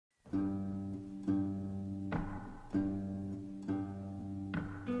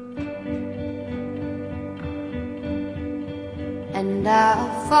and I'll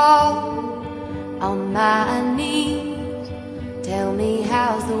fall on my knees. Tell me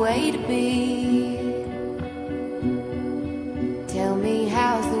how's the way to be. Tell me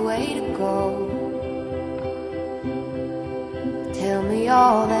how's the way to go. Tell me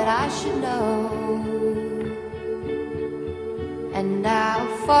all that I should know. And I'll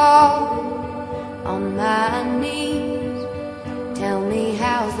fall on my knees. Tell me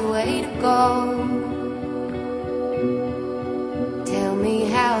how's the way to go. Tell me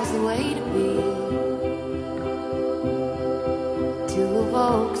how's the way to be. To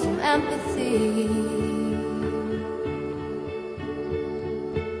evoke some empathy.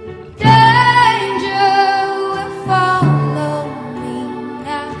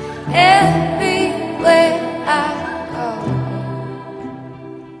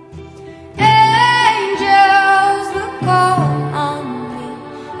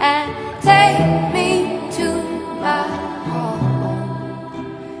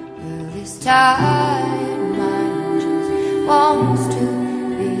 Tired mind just wants to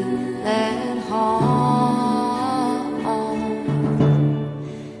be led home.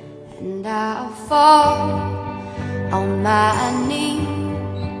 And I'll fall on my knees.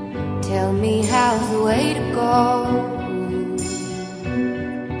 Tell me how's the way to go.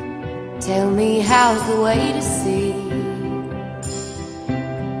 Tell me how's the way to see.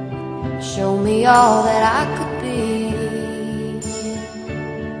 Show me all that I could be.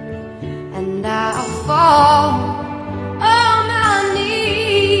 And I'll fall